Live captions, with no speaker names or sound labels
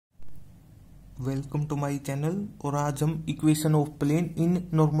Welcome to my channel. और आज हम equation of plane in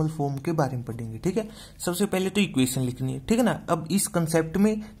normal form के बारे में पढ़ेंगे। ठीक है, सबसे पहले तो इक्वेशन लिखनी है। ठीक है ना, अब इस कंसेप्ट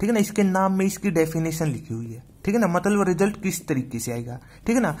में ठीक है ना, इसके नाम में इसकी डेफिनेशन लिखी हुई है। ठीक है ना, मतलब रिजल्ट किस तरीके से आएगा।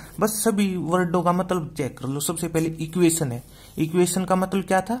 ठीक है ना, बस सभी वर्डों का मतलब चेक कर लो। सबसे पहले इक्वेशन है। इक्वेशन का मतलब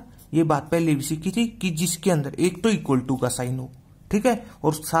क्या था, ये बात पहले भी सीखी थी कि जिसके अंदर एक तो इक्वल टू का साइन हो, ठीक है,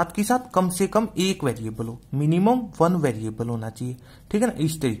 और साथ के साथ कम से कम एक वेरिएबल हो, मिनिमम वन वेरिएबल होना चाहिए। ठीक है ना,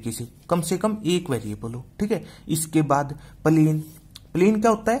 इस तरीके से कम एक वेरिएबल हो। ठीक है, इसके बाद प्लेन। प्लेन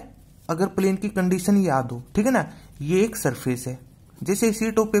क्या होता है, अगर प्लेन की कंडीशन याद हो, ठीक है ना, ये एक सरफेस है, जैसे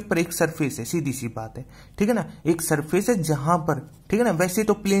शीट ऑफ पेपर एक सरफेस है, सीधी सी बात है। ठीक है ना, एक सरफेस है जहां पर ठीक है ना, वैसे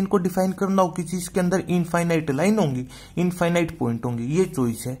तो प्लेन को डिफाइन करना हो कि जिसके अंदर इनफाइनाइट लाइन होंगी, इनफाइनाइट पॉइंट होंगे, ये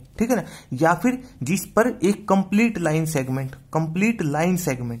चॉइस है। ठीक है ना, या फिर जिस पर एक कंप्लीट लाइन सेगमेंट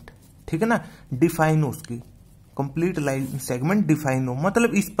ठीक है ना डिफाइन हो, उसकी कंप्लीट लाइन सेगमेंट डिफाइन हो,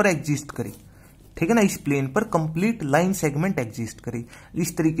 मतलब इस पर एग्जिस्ट करे। ठीक है ना, इस प्लेन पर कंप्लीट लाइन सेगमेंट एग्जिस्ट करे।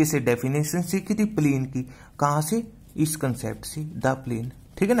 इस तरीके से डेफिनेशन सीखी थी प्लेन की। कहां से, इस कंसेप्ट से, द प्लेन।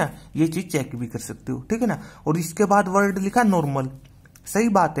 ठीक है ना, ये चीज चेक भी कर सकते हो। ठीक है ना, और इसके बाद वर्ड लिखा नॉर्मल। सही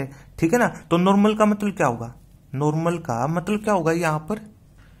बात है। ठीक है ना, तो नॉर्मल का मतलब क्या होगा, नॉर्मल का मतलब क्या होगा, यहां पर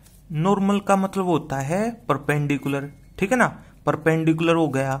नॉर्मल का मतलब होता है परपेंडिकुलर। ठीक है ना, परपेंडिकुलर हो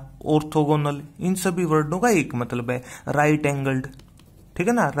गया, ऑर्थोगोनल, इन सभी वर्डों का एक मतलब है राइट एंगल्ड। ठीक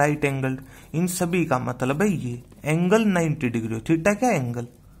है ना, राइट एंगल्ड, इन सभी का मतलब है ये एंगल 90 डिग्री। थीटा क्या एंगल,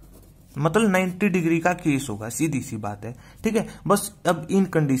 मतलब 90 डिग्री का केस होगा, सीधी सी बात है। ठीक है, बस अब इन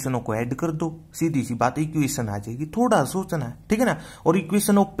कंडीशनों को ऐड कर दो, सीधी सी बात, इक्वेशन आ जाएगी। थोड़ा सोचना है। ठीक है ना, और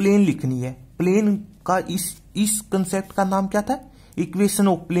इक्वेशन ऑफ प्लेन लिखनी है। प्लेन का इस कंसेप्ट का नाम क्या था, इक्वेशन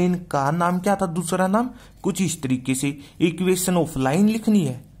ऑफ प्लेन का नाम क्या था, दूसरा नाम कुछ इस तरीके से इक्वेशन ऑफ लाइन लिखनी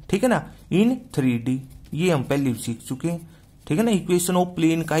है। ठीक है ना, इन 3D, ये हम पहले सीख चुके हैं। ठीक है ना, इक्वेशन ऑफ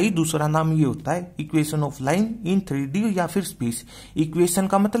प्लेन का ही दूसरा नाम ये होता है equation of line in 3D या फिर स्पेस। इक्वेशन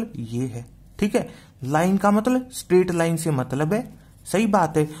का मतलब ये है। ठीक है, लाइन का मतलब स्ट्रेट लाइन से मतलब है। सही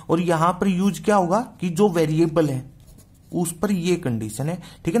बात है, और यहां पर यूज क्या होगा कि जो वेरिएबल है उस पर ये कंडीशन है।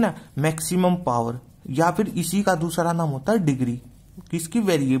 ठीक है ना, मैक्सिमम पावर, या फिर इसी का दूसरा नाम होता है डिग्री, किसकी,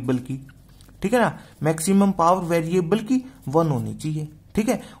 वेरिएबल की। ठीक है ना, मैक्सिमम पावर वेरिएबल की 1 होनी चाहिए। ठीक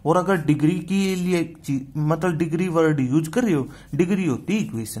है, और अगर डिग्री के लिए मतलब डिग्री वर्ड यूज कर रहे हो, डिग्री होती है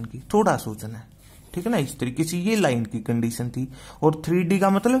इक्वेशन की, थोड़ा सोचना है। ठीक है ना, इस तरीके से ये लाइन की कंडीशन थी। और 3D का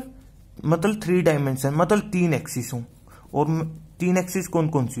मतलब 3 डायमेंशन, मतलब 3 एक्सिस हो, और 3 एक्सिस कौन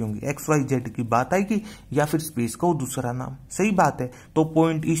कौन सी होंगी, एक्स वाई जेड की बात आएगी, या फिर स्पेस का दूसरा नाम। सही बात है, तो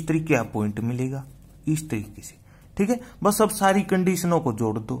पॉइंट इस तरीके का पॉइंट मिलेगा, इस तरीके से। ठीक है, बस अब सारी कंडीशनों को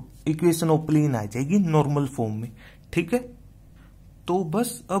जोड़ दो, इक्वेशन ऑफ प्लेन आ जाएगी नॉर्मल फॉर्म में। ठीक है, तो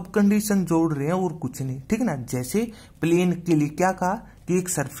बस अब कंडीशन जोड़ रहे हैं और कुछ नहीं। ठीक है ना, जैसे प्लेन के लिए क्या कहा कि एक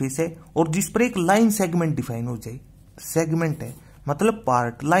सरफेस है और जिस पर एक लाइन सेगमेंट डिफाइन हो जाए। सेगमेंट है मतलब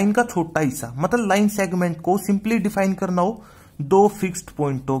पार्ट, लाइन का छोटा हिस्सा, मतलब लाइन सेगमेंट को सिंपली डिफाइन करना हो, 2 फिक्स्ड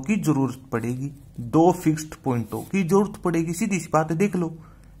पॉइंटों की जरूरत पड़ेगी। 2 फिक्स्ड पॉइंटों की जरूरत पड़ेगी, सीधी सी बात है, देख लो।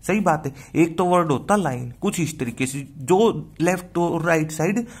 सही बात है, एक तो वर्ड होता लाइन, कुछ इस तरीके से जो लेफ्ट और राइट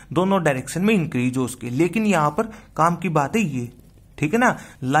साइड दोनों डायरेक्शन में इंक्रीज हो उसके, लेकिन यहां पर काम की बात है ये। ठीक है ना,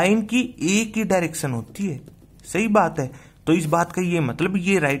 लाइन की एक ही डायरेक्शन होती है। सही बात है, तो इस बात का ये मतलब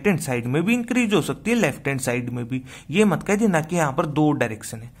ये राइट हैंड साइड में भी इंक्रीज हो सकती है, लेफ्ट हैंड साइड में भी। ये मत कह देना कि यहाँ पर 2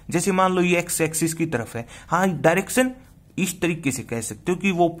 डायरेक्शन है, जैसे मान लो ये एक्स एक्सिस की तरफ है, हाँ डायरेक्शन इस तरीके से कह सकते हो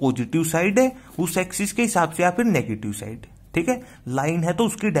कि वो पॉजिटिव साइड है उस एक्सिस के हिसाब से, या फिर नेगेटिव साइड। ठीक है, लाइन है तो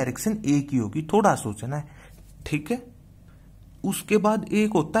उसकी डायरेक्शन एक ही होगी, थोड़ा सोचना है। ठीक है, उसके बाद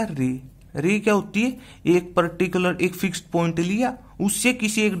एक होता है रे। रे क्या होती है, एक पर्टिकुलर एक फिक्स्ड पॉइंट लिया, उससे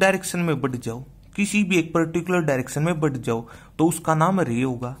किसी एक डायरेक्शन में बढ़ जाओ, किसी भी एक पर्टिकुलर डायरेक्शन में बढ़ जाओ, तो उसका नाम रे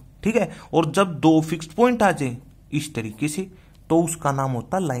होगा। ठीक है, और जब 2 फिक्स्ड पॉइंट आ जाए इस तरीके से, तो उसका नाम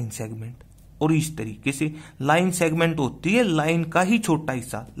होता है लाइन सेगमेंट। और इस तरीके से लाइन सेगमेंट होती है लाइन का ही छोटा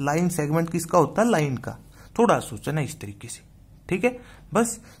हिस्सा। लाइन सेगमेंट किसका होता है, लाइन का। थोड़ा सोचना इस तरीके से। ठीक है,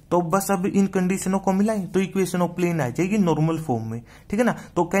 बस तो बस अब इन कंडीशनों को मिलाएं तो इक्वेशन ऑफ प्लेन आ जाएगी नॉर्मल फॉर्म में। ठीक है ना,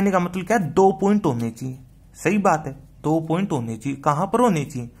 तो कहने का मतलब क्या है, 2 पॉइंट होने चाहिए। सही बात है, 2 पॉइंट होने चाहिए, कहां पर होने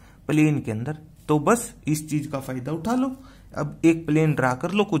चाहिए, प्लेन के अंदर। तो बस इस चीज का फायदा उठा लो। अब एक प्लेन ड्रा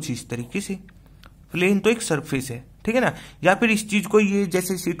कर लो कुछ इस तरीके से। प्लेन तो एक सरफेस है, ठीक है ना, या फिर इस चीज को, ये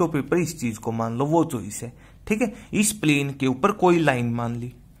जैसे शीट ऑफ पेपर, इस चीज को मान लो, वो चॉइस है। ठीक है, इस प्लेन के ऊपर कोई लाइन मान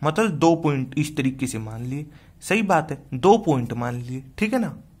ली, मतलब 2 पॉइंट इस तरीके से मान लिए। सही बात है, 2 पॉइंट मान लिए। ठीक है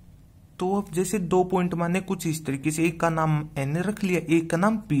ना, तो अब जैसे 2 पॉइंट माने कुछ इस तरीके से, एक का नाम एन रख लिया, एक का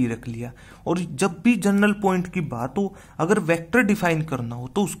नाम पी रख लिया। और जब भी जनरल पॉइंट की बात हो, अगर वेक्टर डिफाइन करना हो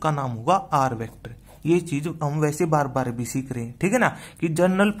तो उसका नाम होगा आर वेक्टर। ये चीज हम वैसे बार बार भी सीख रहे हैं, ठीक है ना, कि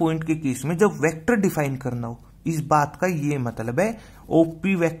जनरल पॉइंट के केस में जब वेक्टर डिफाइन करना हो, इस बात का ये मतलब है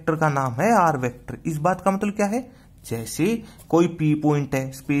ओपी वेक्टर का नाम है आर वेक्टर। इस बात का मतलब क्या है, जैसे कोई पी पॉइंट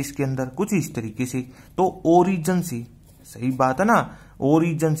है स्पेस के अंदर कुछ इस तरीके से, तो ओरिजिन से, सही बात है ना,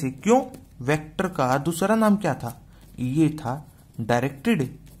 ओरिजिन से, क्यों, वेक्टर का दूसरा नाम क्या था, ये था डायरेक्टेड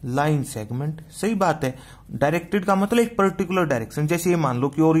लाइन सेगमेंट। सही बात है, डायरेक्टेड का मतलब एक पर्टिकुलर डायरेक्शन, जैसे ये मान लो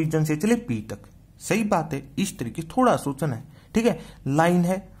कि ओरिजिन से चले पी तक। सही बात है, इस तरीके थोड़ा सोचना है, ठीक है। लाइन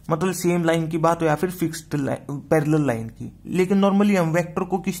है मतलब सेम लाइन की बात हो या फिर फिक्स्ड पैरेलल लाइन की, लेकिन नॉर्मली हम वेक्टर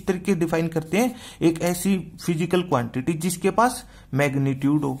को किस तरीके डिफाइन करते हैं, एक ऐसी फिजिकल क्वांटिटी जिसके पास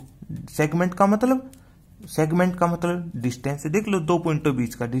मैग्नीट्यूड हो। सेगमेंट का मतलब डिस्टेंस, देख लो दो पॉइंटों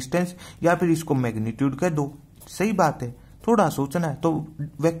बीच का डिस्टेंस, या फिर इसको मैग्नीट्यूड कह दो। सही बात है, थोड़ा सोचना है। तो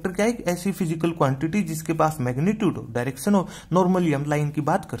वेक्टर क्या है, एक ऐसी फिजिकल क्वांटिटी जिसके पास मैग्नीट्यूड हो, डायरेक्शन हो। नॉर्मली हम लाइन की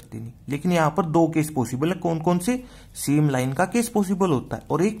बात करते नहीं, लेकिन यहाँ पर दो केस पॉसिबल है। कौन कौन से, सेम लाइन का केस पॉसिबल होता है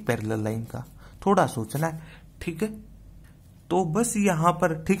और एक पैरेलल लाइन का, थोड़ा सोचना है, ठीक है। तो बस यहाँ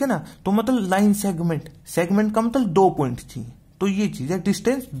पर, ठीक है ना, तो मतलब लाइन सेगमेंट का मतलब दो पॉइंट चाहिए, तो ये चीज है,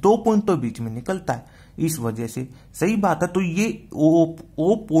 डिस्टेंस दो पॉइंटों बीच में निकलता है, इस वजह से। सही बात है, तो ये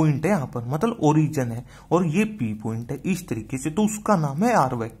ओ पॉइंट है यहाँ पर, मतलब ओरिजिन है, और ये पी पॉइंट है इस तरीके से, तो उसका नाम है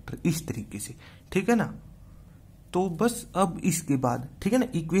आर वेक्टर, इस तरीके से, ठीक है ना। तो बस अब इसके बाद, ठीक है ना,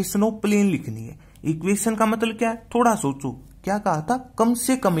 इक्वेशन ऑफ प्लेन लिखनी है। इक्वेशन का मतलब क्या है, थोड़ा सोचो, क्या कहा था, कम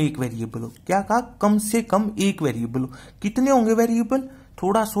से कम एक वेरिएबल हो। क्या कहा, कम से कम एक वेरिएबल हो। कितने होंगे वेरिएबल,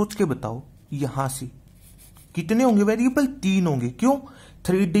 थोड़ा सोच के बताओ, यहां से कितने होंगे वेरिएबल, 3 होंगे। क्यों,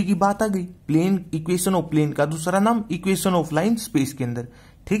 3D की बात आ गई, प्लेन, इक्वेशन ऑफ प्लेन का दूसरा नाम इक्वेशन ऑफ लाइन स्पेस के अंदर,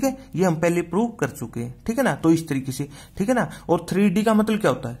 ठीक है, ये हम पहले प्रूव कर चुके हैं, ठीक है ना। तो इस तरीके से, ठीक है ना। और 3D का मतलब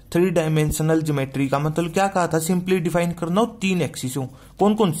क्या होता है, 3 डायमेंशनल ज्योमेट्री का मतलब क्या कहा था, सिंपली डिफाइन करना हो 3 एक्सिस हो।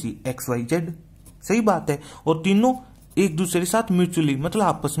 कौन कौन सी, XYZ। सही बात है, और तीनों एक दूसरे के साथ म्यूचुअली मतलब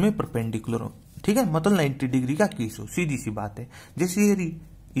आपस में परपेंडिकुलर हो, ठीक है, मतलब 90 डिग्री का केस हो। सीधी सी बात है, जैसे ये रही,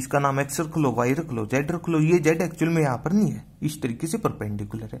 इसका नाम X रख लो, Y रख लो, Z रख लो, ये Z एक्चुअल में यहाँ पर नहीं है, इस तरीके से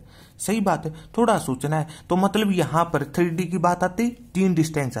परपेंडिकुलर है। सही बात है, थोड़ा सोचना है। तो मतलब यहाँ पर 3D की बात आती, 3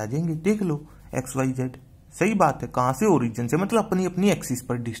 डिस्टेंस आ जाएंगे, देख लो XYZ। सही बात है, कहां से, ओरिजिन से, मतलब अपनी अपनी एक्सिस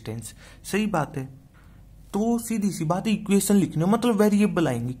पर डिस्टेंस। सही बात है, तो सीधी सी बात है, इक्वेशन लिखने मतलब वेरिएबल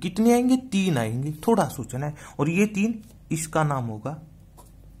आएंगे, कितने आएंगे, 3 आएंगे, थोड़ा सोचना है। और ये 3, इसका नाम होगा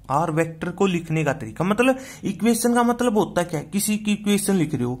आर वेक्टर को लिखने का तरीका। मतलब इक्वेशन का मतलब होता क्या है, किसी की इक्वेशन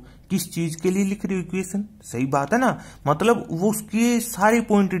लिख रहे हो, किस चीज के लिए लिख रहे हो इक्वेशन। सही बात है ना, मतलब वो उसके सारे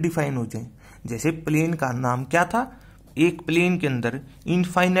पॉइंट डिफाइन हो जाए। जैसे प्लेन का नाम क्या था, एक प्लेन के अंदर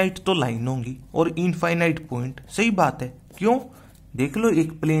इनफाइनाइट तो लाइन होंगी और इनफाइनाइट पॉइंट। सही बात है, क्यों, देख लो,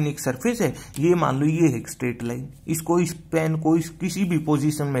 एक प्लेन, एक सरफेस है, ये मान लो ये है एक स्ट्रेट लाइन, इसको इस पेन को किसी भी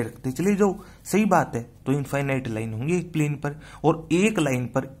पोजीशन में रखते चले जाओ। सही बात है, तो इनफाइनाइट लाइन होंगी एक प्लेन पर, और एक लाइन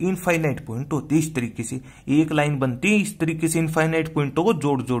पर इनफाइनाइट पॉइंट होते हैं। इस तरीके से एक लाइन बनती है, इस तरीके से इनफाइनाइट पॉइंटों को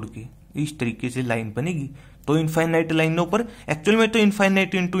जोड़ जोड़ के इस तरीके से लाइन बनेगी। तो इनफाइनाइट लाइनों पर एक्चुअल में तो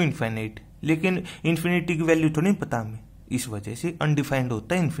इनफाइनाइट इंटू इनफाइनाइट, लेकिन इन्फिनिटी की वैल्यू तो नहीं पता हमें, इस वजह से अनडिफाइंड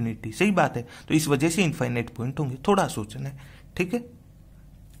होता है इन्फिनिटी। सही बात है, तो इस वजह से इनफाइनाइट पॉइंट होंगे, थोड़ा सोचना है, ठीक है।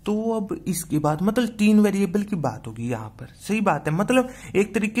 तो अब इसके बाद मतलब 3 वेरिएबल की बात होगी यहाँ पर। सही बात है, मतलब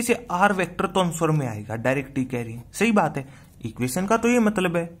एक तरीके से आर वेक्टर तो आंसर में आएगा, डायरेक्ट ही कह रही है। सही बात है, इक्वेशन का तो ये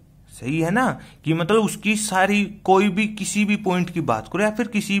मतलब है, सही है ना, कि मतलब उसकी सारी, कोई भी किसी भी पॉइंट की बात करो या फिर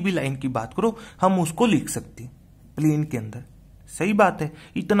किसी भी लाइन की बात करो, हम उसको लिख सकते हैं प्लेन के अंदर। सही बात है,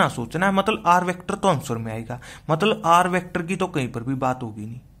 इतना सोचना है, मतलब आर वेक्टर तो आंसर में आएगा, मतलब आर वेक्टर की तो कहीं पर भी बात होगी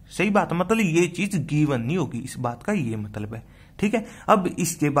नहीं। सही बात है, मतलब ये चीज गिवन नहीं होगी, इस बात का ये मतलब है, ठीक है। अब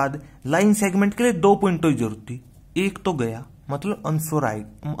इसके बाद लाइन सेगमेंट के लिए 2 पॉइंटों की जरूरत थी, एक तो गया, मतलब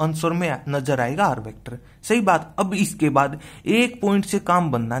आंसर में नजर आएगा आर वेक्टर। सही बात, अब इसके बाद एक पॉइंट से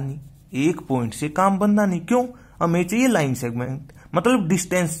काम बनना नहीं, एक पॉइंट से काम बनना नहीं, क्यों, हमें चाहिए लाइन सेगमेंट, मतलब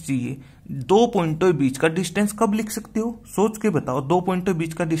डिस्टेंस चाहिए। 2 पॉइंटों के बीच का डिस्टेंस कब लिख सकते हो, सोच के बताओ, 2 पॉइंटों के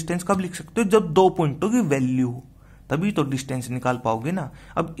बीच का डिस्टेंस कब लिख सकते हो, जब 2 पॉइंटों की वैल्यू हो, तभी तो डिस्टेंस निकाल पाओगे ना।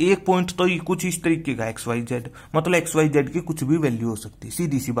 अब एक पॉइंट तो कुछ इस तरीके का XYZ, मतलब XYZ की कुछ भी वैल्यू हो सकती है,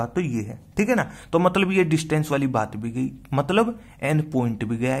 सीधी सी बात तो ये है, ठीक है ना। तो मतलब ये डिस्टेंस वाली बात भी गई, मतलब N पॉइंट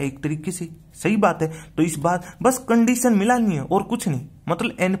भी गया एक तरीके से। सही बात है, तो इस बात बस कंडीशन मिलानी है और कुछ नहीं,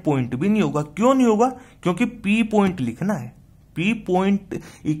 मतलब N पॉइंट भी नहीं होगा। क्यों नहीं होगा, क्योंकि P पॉइंट लिखना है, P पॉइंट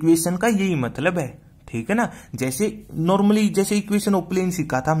इक्वेशन का यही मतलब है, ठीक है ना। जैसे नॉर्मली जैसे इक्वेशन ऑफ प्लेन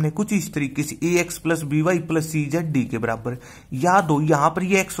सीखा था हमने कुछ इस तरीके से, ax + by + cz d के बराबर। याद हो, यहां पर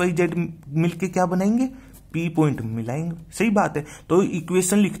ये XYZ मिलके क्या बनाएंगे, P पॉइंट मिलाएंगे। सही बात है, तो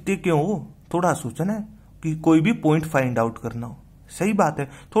इक्वेशन लिखते क्यों हो, थोड़ा सोचना है, कि कोई भी पॉइंट फाइंड आउट करना हो। सही बात है,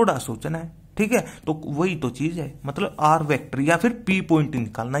 थोड़ा सोचना है, ठीक है, तो वही तो चीज है, मतलब आर वेक्टर या फिर पी पॉइंट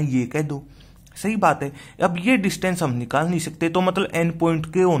निकालना, ये कह दो। सही बात है। अब ये डिस्टेंस हम निकाल नहीं सकते, तो मतलब एन पॉइंट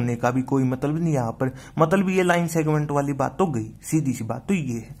के होने का भी कोई मतलब नहीं यहाँ पर, मतलब ये लाइन सेगमेंट वाली बात तो गई, सीधी सी बात तो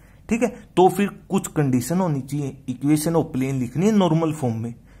ये है। ठीक है, तो फिर कुछ कंडीशन होनी चाहिए, इक्वेशन ऑफ प्लेन लिखनी है नॉर्मल फॉर्म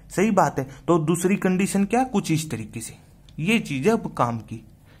में। सही बात है, तो दूसरी कंडीशन क्या, कुछ इस तरीके से, ये चीज है अब काम की।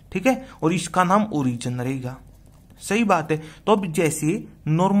 ठीक है, और इसका नाम ओरिजिन रहेगा। सही बात है, तो अब जैसे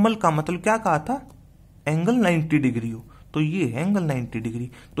नॉर्मल का मतलब क्या कहा था, एंगल 90 डिग्री हो, तो ये है एंगल 90 डिग्री।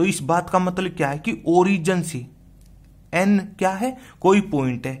 तो इस बात का मतलब क्या है कि ओरिजिन से एन क्या है, कोई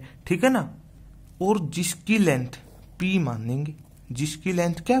पॉइंट है, ठीक है ना, और जिसकी लेंथ पी मानेंगे, जिसकी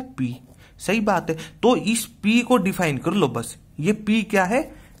लेंथ क्या, पी। सही बात है, तो इस पी को डिफाइन कर लो बस। ये पी क्या है,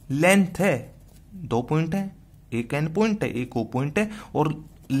 लेंथ है, दो पॉइंट है, एक एन पॉइंट है, एक ओ पॉइंट है, और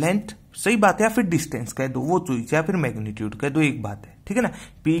लेंथ, सही बात है, या फिर डिस्टेंस कह दो, वो चीज, या फिर मैग्नीट्यूड कह दो, एक बात है। ठीक है ना,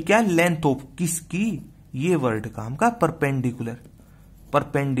 पी क्या, लेंथ ऑफ किसकी, ये वर्ड काम का परपेंडिकुलर,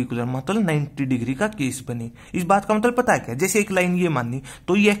 परपेंडिकुलर मतलब 90 डिग्री का केस बने। इस बात का मतलब पता है क्या, जैसे एक लाइन ये माननी,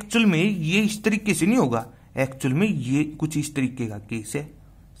 तो ये एक्चुअल में ये इस तरीके से नहीं होगा, एक्चुअल में ये कुछ इस तरीके का केस है।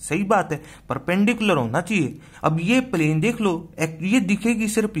 सही बात है, परपेंडिकुलर होना चाहिए। अब ये प्लेन देख लो, ये दिखेगी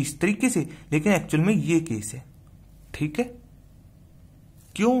सिर्फ इस तरीके से, लेकिन एक्चुअल में ये केस है। ठीक है,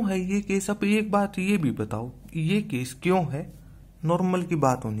 क्यों है ये केस, अब एक बात ये भी बताओ, ये केस क्यों है, नॉर्मल की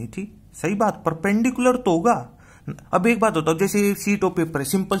बात होनी थी। सही बात, परपेंडिकुलर तो होगा। अब एक बात बताओ, जैसे सीट ऑफ पेपर है,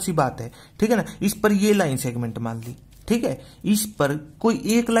 सिंपल सी बात है, ठीक है ना, इस पर ये लाइन सेगमेंट मान ली, ठीक है, इस पर कोई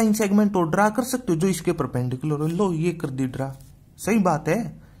एक लाइन सेगमेंट और ड्रा कर सकते हो जो इसके परपेंडिकुलर हो, लो ये कर दी ड्रा। सही बात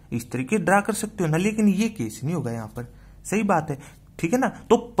है, इस तरीके ड्रा कर सकते हो ना, लेकिन ये केस नहीं होगा यहाँ पर। सही बात है, ठीक है ना,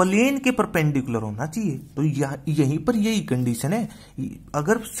 तो प्लेन के परपेंडिकुलर होना चाहिए, तो यहीं पर यही कंडीशन है।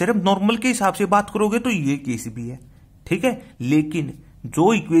 अगर सिर्फ नॉर्मल के हिसाब से बात करोगे तो ये केस भी है। ठीक है, लेकिन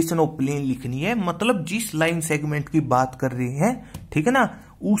जो इक्वेशन ऑफ प्लेन लिखनी है, मतलब जिस लाइन सेगमेंट की बात कर रहे हैं, ठीक है ना,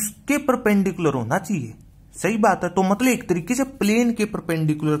 उसके परपेंडिकुलर होना चाहिए। सही बात है, तो मतलब एक तरीके से प्लेन के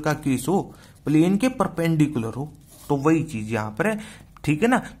परपेंडिकुलर का केस हो, प्लेन के परपेंडिकुलर हो, तो वही चीज यहां पर है। ठीक है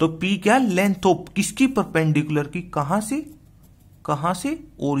ना, तो पी क्या, लेंथ ऑफ किसकी, परपेंडिकुलर की, कहां से,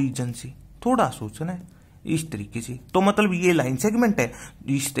 ओरिजिन से। थोड़ा सोचना है इस तरीके से, तो मतलब ये लाइन सेगमेंट है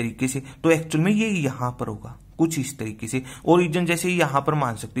इस तरीके से, तो एक्चुअल में ये यहां पर होगा कुछ इस तरीके से। ओरिजिन जैसे यहां पर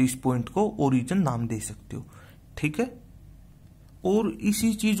मान सकते हो, इस पॉइंट को ओरिजिन नाम दे सकते हो। ठीक है, और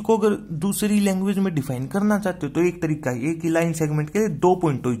इसी चीज को अगर दूसरी लैंग्वेज में डिफाइन करना चाहते हो तो एक तरीका ये कि लाइन सेगमेंट के लिए 2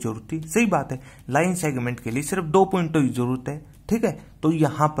 पॉइंटों की जरूरत थी। सही बात है, लाइन सेगमेंट के लिए सिर्फ 2 पॉइंटों की जरूरत है। ठीक है, तो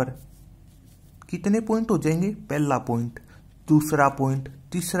यहां पर कितने पॉइंट हो जाएंगे, पहला पॉइंट, दूसरा पॉइंट,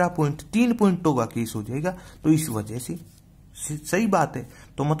 तीसरा पॉइंट, 3 पॉइंटों का केस हो जाएगा। तो इस वजह से सही बात है,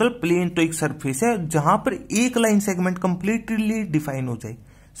 तो मतलब प्लेन तो एक सरफेस है जहां पर एक लाइन सेगमेंट कंप्लीटली डिफाइन हो जाए।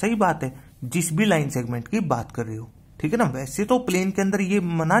 सही बात है, जिस भी लाइन सेगमेंट की बात कर रहे हो। ठीक है ना, वैसे तो प्लेन के अंदर ये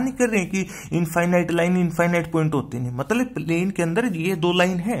मना नहीं कर रहे हैं कि इनफाइनाइट लाइन, इनफाइनाइट पॉइंट होते नहीं, मतलब प्लेन के अंदर ये 2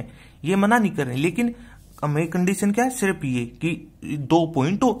 लाइन है, ये मना नहीं कर रहे हैं, लेकिन हमें कंडीशन क्या है, सिर्फ ये कि 2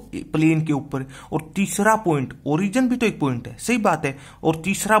 पॉइंट हो प्लेन के ऊपर, और तीसरा पॉइंट, ओरिजिन भी तो एक पॉइंट है। सही बात है, और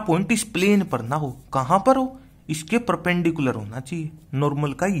तीसरा पॉइंट इस प्लेन पर ना हो, कहां पर हो, इसके परपेंडिकुलर होना चाहिए।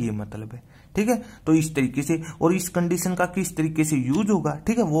 नॉर्मल का ये मतलब है। ठीक है, तो इस तरीके से, और इस कंडीशन का किस तरीके से यूज होगा,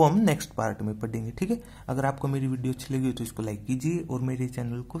 ठीक है, वो हम नेक्स्ट पार्ट में पढ़ेंगे। ठीक है, अगर आपको मेरी वीडियो अच्छी लगी तो इसको लाइक कीजिए और मेरे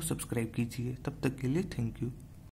चैनल को सब्सक्राइब कीजिए। तब तक के लिए थैंक यू।